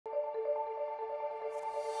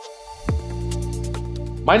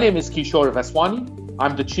My name is Kishore Vaswani.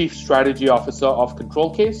 I'm the Chief Strategy Officer of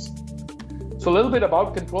ControlCase. So a little bit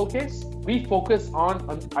about ControlCase. We focus on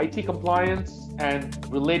IT compliance and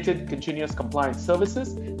related continuous compliance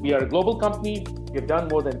services. We are a global company. We've done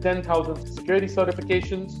more than 10,000 security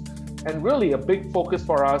certifications. And really a big focus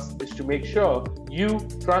for us is to make sure you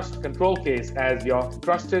trust ControlCase as your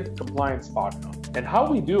trusted compliance partner. And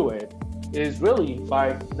how we do it is really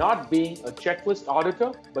by not being a checklist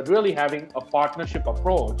auditor, but really having a partnership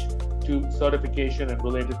approach to certification and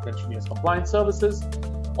related continuous compliance services.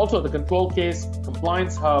 Also, the ControlCase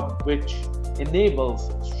Compliance Hub, which enables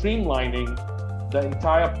streamlining the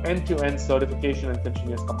entire end-to-end certification and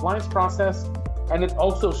continuous compliance process. And it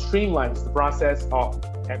also streamlines the process of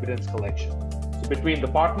evidence collection. So between the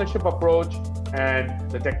partnership approach and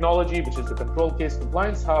the technology, which is the ControlCase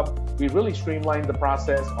Compliance Hub, we really streamline the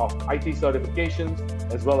process of IT certifications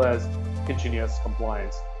as well as continuous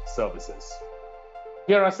compliance services.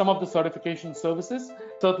 Here are some of the certification services.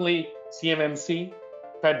 Certainly CMMC,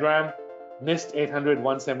 FedRAMP, NIST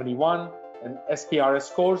 800-171, and SPRS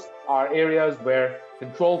scores are areas where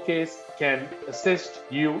ControlCase can assist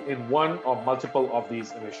you in one or multiple of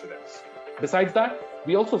these initiatives. Besides that,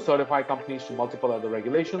 we also certify companies to multiple other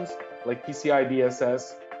regulations like PCI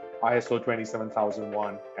DSS, ISO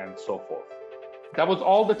 27001, and so forth. That was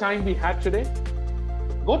all the time we had today.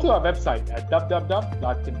 Go to our website at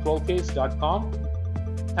www.controlcase.com.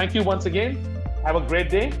 Thank you once again. Have a great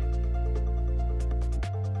day.